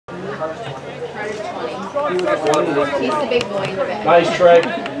Carter's 20. He's the big boy in the back. Nice, Trey.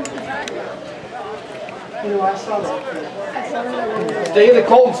 You know, I saw that. Stay in it,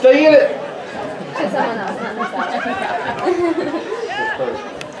 Colton. Stay in it. To someone else, not himself.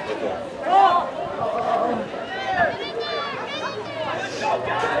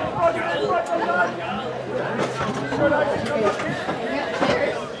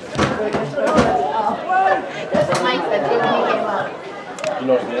 That's what Mike said too when he came up. You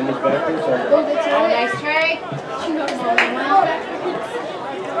know his name was back there? So Oh, nice try.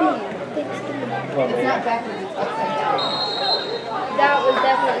 It's not backwards, it's upside down. That was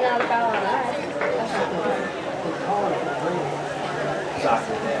definitely not a foul on us.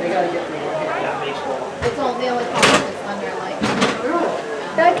 soccer. They gotta get me. It's only the only problem is under like.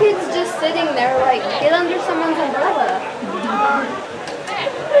 That kid's just sitting there like, get under someone's umbrella.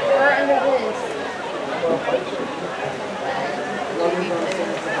 Or under this.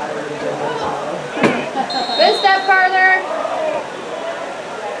 Good step, Carter.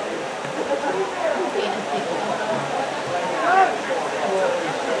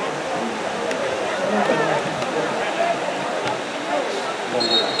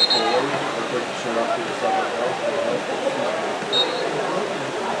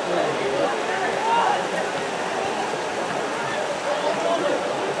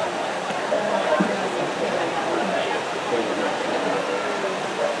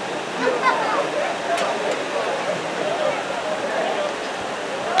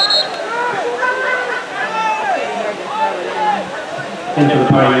 Into the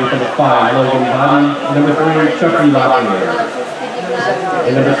Pioneers, number 5, Logan Body. Number 3, Chucky Lockyer.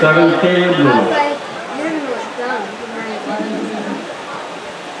 And number 7, Caleb Lewis.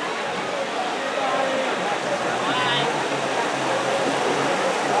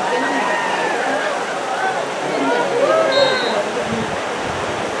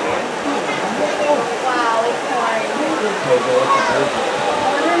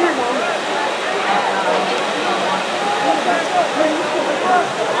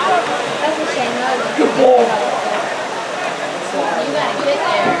 You gotta get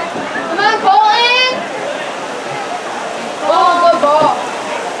there. Come on, Colton! Oh, good ball.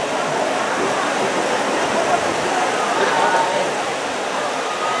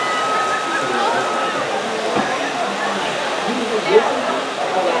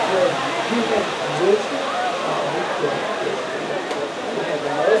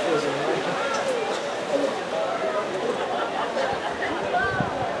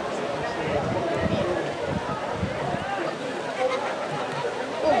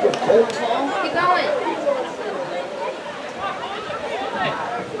 Keep going.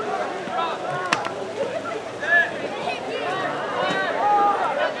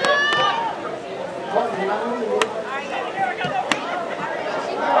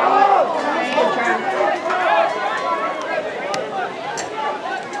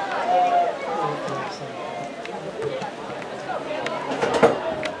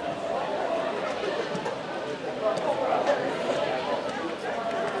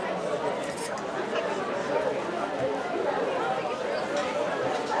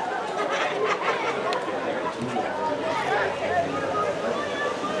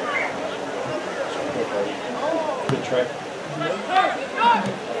 Good try.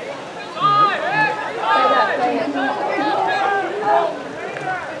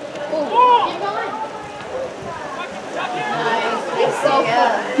 So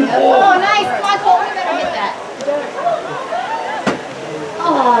oh, nice. Come on, Cole. You better hit that. Oh,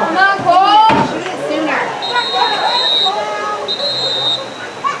 come on, Cole. Shoot it sooner.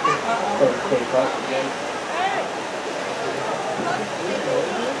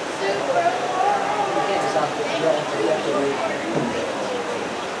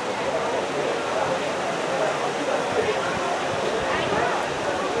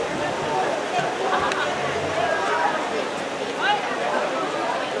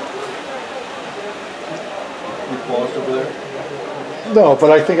 Over there? No, but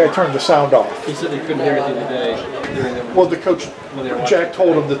I think I turned the sound off. He said he couldn't hear it the other day. Well, the coach, When they were Jack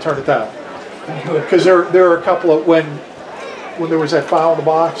told him to turn it down. Because there are a couple of, when there was that foul in the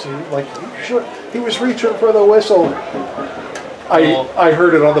box, and he was reaching for the whistle. I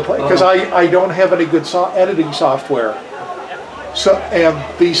heard it on the play, because I don't have any good editing software. So, and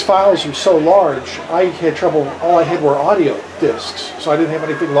these files are so large, I had trouble, all I had were audio discs, so I didn't have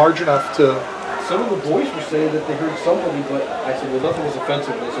anything large enough to... Some of the boys were saying that they heard somebody, but I said, well, nothing was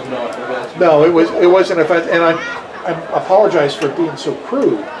offensive. They said, no, I forgot. No, it wasn't offensive, and I apologize for being so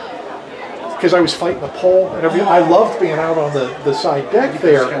crude, because I was fighting the pole and everything. I loved being out on the side deck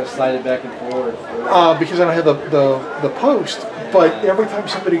there. Just kind of slided back and forth. Because then I had the post, but every time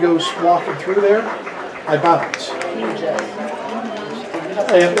somebody goes walking through there, I bounce.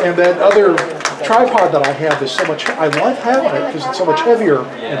 And that other tripod that I have is so much, I like having it because it's so much heavier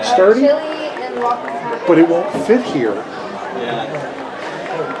and sturdy, but it won't fit here.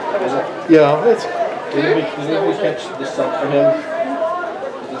 Yeah, it's. Did anybody catch the sub for him?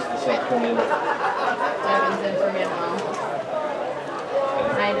 Is this the sub come in? Evans in for me now.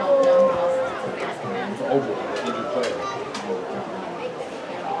 I don't know who else is come in. Oberlin, did you play?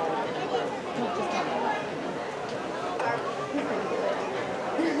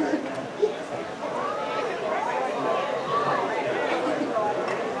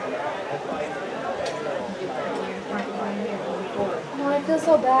 I feel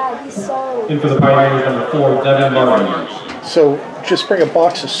so bad. He's so. In for the Pioneers, number 4, Devin Martin. So just bring a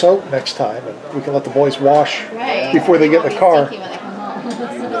box of soap next time, and we can let the boys wash Right. before they get in the car. When they come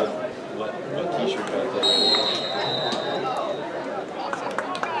home. What t-shirt got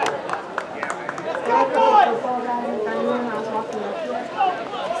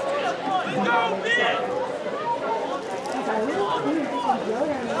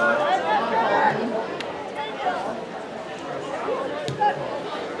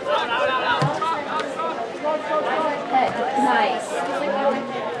Nice.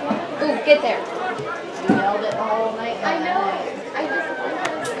 Ooh, get there. You yelled it all night. I know. I just.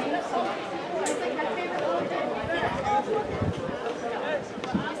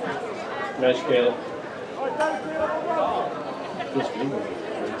 Nice, Caleb.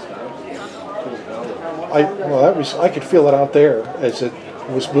 Well, that was, I could feel it out there as it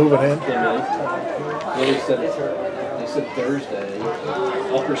was moving in. They said Thursday,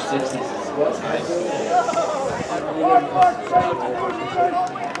 upper 60s is what's high.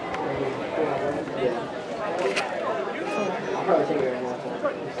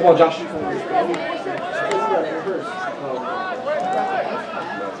 Come on, Josh.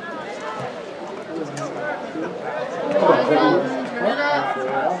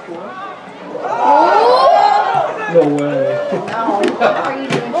 No way.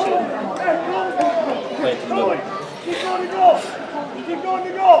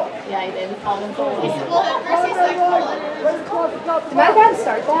 Yeah, he did. Called him goal. He said, well, at first he said goalie. Did my dad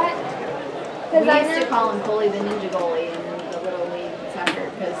start that? We Because used to call him Bully the Ninja Goalie in the Little League soccer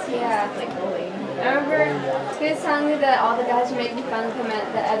because he used to play goalie. I remember he was telling me that all the guys were making fun of him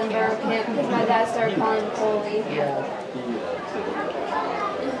at the Edinburgh camp because my dad started calling him Coley.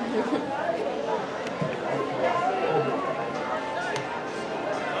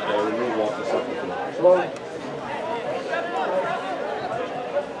 We walk this up with him.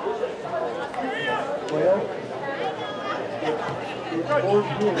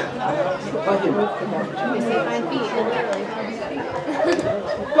 We say 5 feet, literally.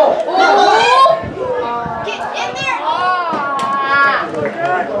 Get in there!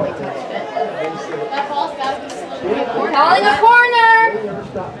 Goalie touched it. That ball's got to be slowly corner. Calling a corner!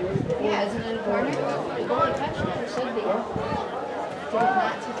 Yeah, isn't it a corner? The goalie touched it. It should be. Did it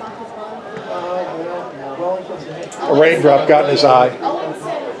not tip off his ball? A raindrop got in his eye. Owen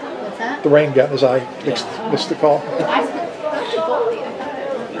said, what's that? The rain got in his eye. Missed the call. I said, that's the goalie.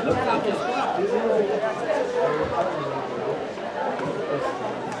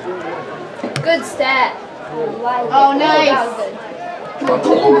 Good stat. Oh, nice. That was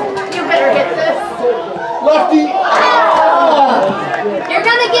good. You better hit this. Lefty! You're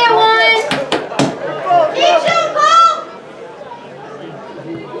gonna get one! Keisha, goal!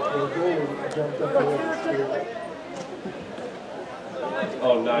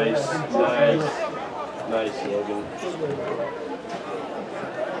 Oh, nice. Nice. Nice, Logan.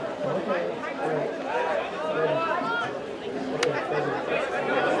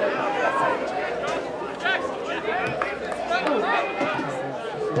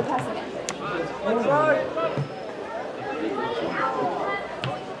 Good pass again.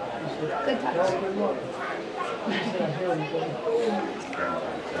 Good touch.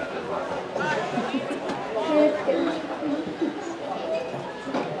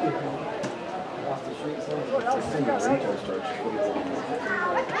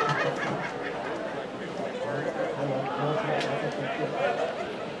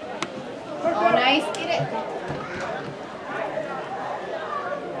 Oh, nice. Get it.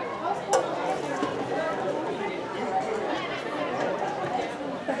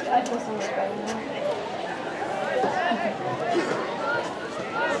 I feel so much better now.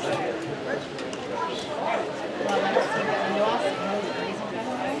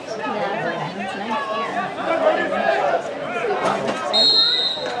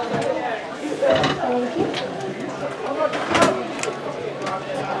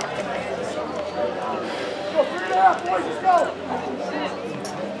 Let's go.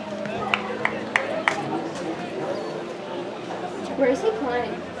 Where is he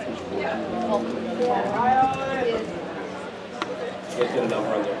playing? Yeah. He is. You guys get a number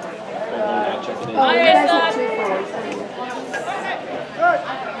on there. Check it in. Oh, you guys have 2 forwards.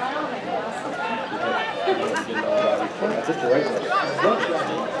 That's it, the right one.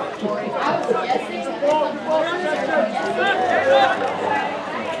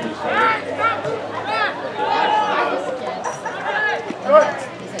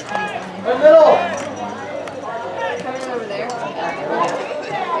 Middle. Coming over there.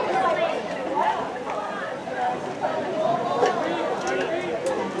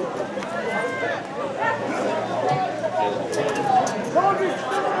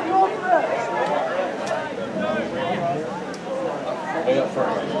 Way up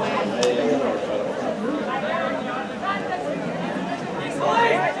front.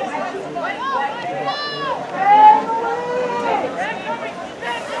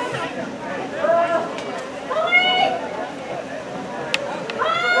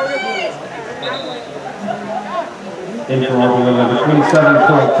 In for Oberlin, number 27,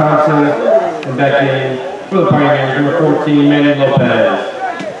 Cole Thompson, and back in for the Pioneers, number 14, Manny Lopez.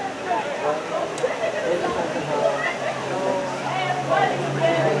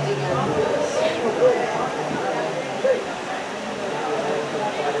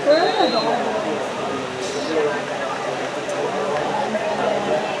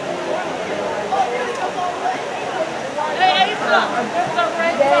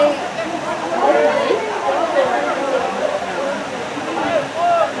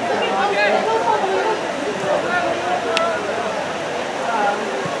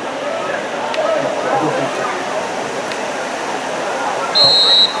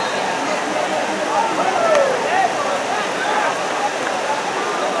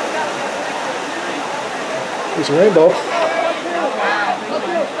 There's a rainbow.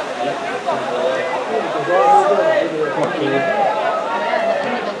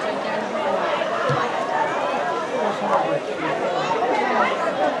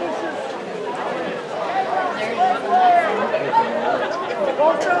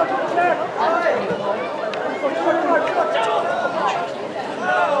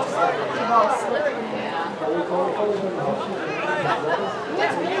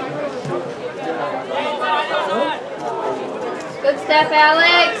 Good step,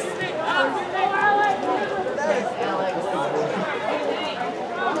 Alex.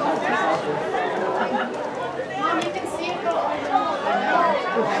 Mom, you can see it go. I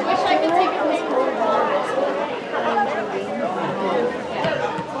wish I could take it this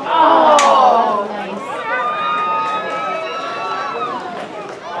Oh, nice.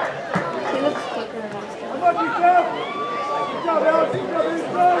 He looks quicker than us.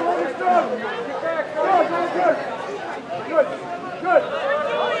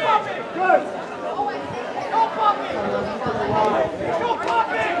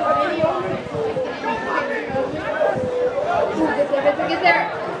 Get there.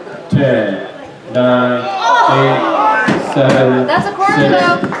 10, 9, 8, 7, That's a corner,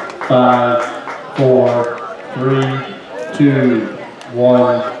 6, 5, 4, 3, 2,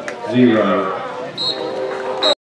 1, 0.